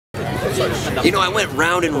You know, I went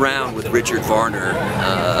round and round with Richard Varner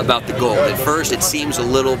about the gold. At first, it seems a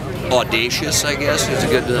little audacious, I guess is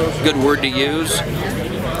a good word to use,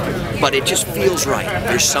 but it just feels right.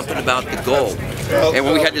 There's something about the gold. And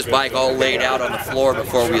when we had this bike all laid out on the floor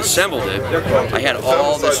before we assembled it, I had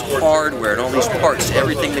all this hardware and all these parts,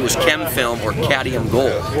 everything that was chem film or cadmium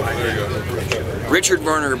gold. Richard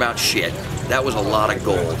Varner about shit. That was a lot of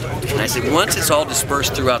gold. And I said, once it's all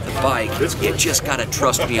dispersed throughout the bike, you just gotta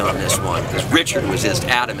trust me on this one, because Richard was just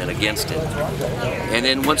adamant against it. And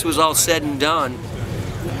then once it was all said and done,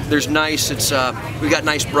 there's nice, we got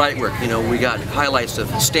nice bright work, you know, we got highlights of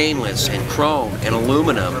stainless and chrome and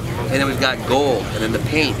aluminum, and then we've got gold, and then the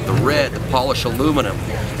paint, the red, the polished aluminum.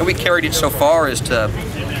 And we carried it so far as to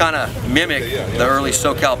kind of mimic the early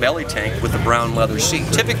SoCal belly tank with the brown leather seat.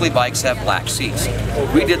 Typically bikes have black seats.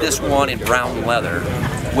 We did this one in brown leather,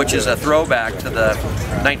 which is a throwback to the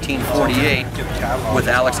 1948 with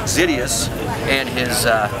Alex Exidius and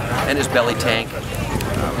his belly tank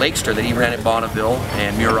Lakester that he ran at Bonneville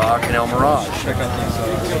and Muroc and El Mirage.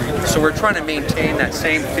 So we're trying to maintain that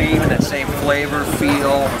same theme and that same flavor,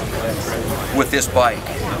 feel with this bike.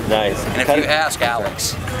 Nice. And if you ask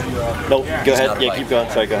Alex... No, go ahead. Yeah, keep going.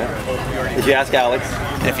 Sorry, go ahead. If you ask Alex...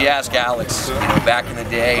 If you ask Alex, you know, back in the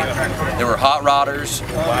day, there were hot rodders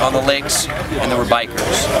on the lakes and there were bikers.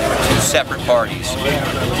 They were two separate parties.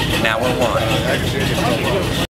 Now we're one.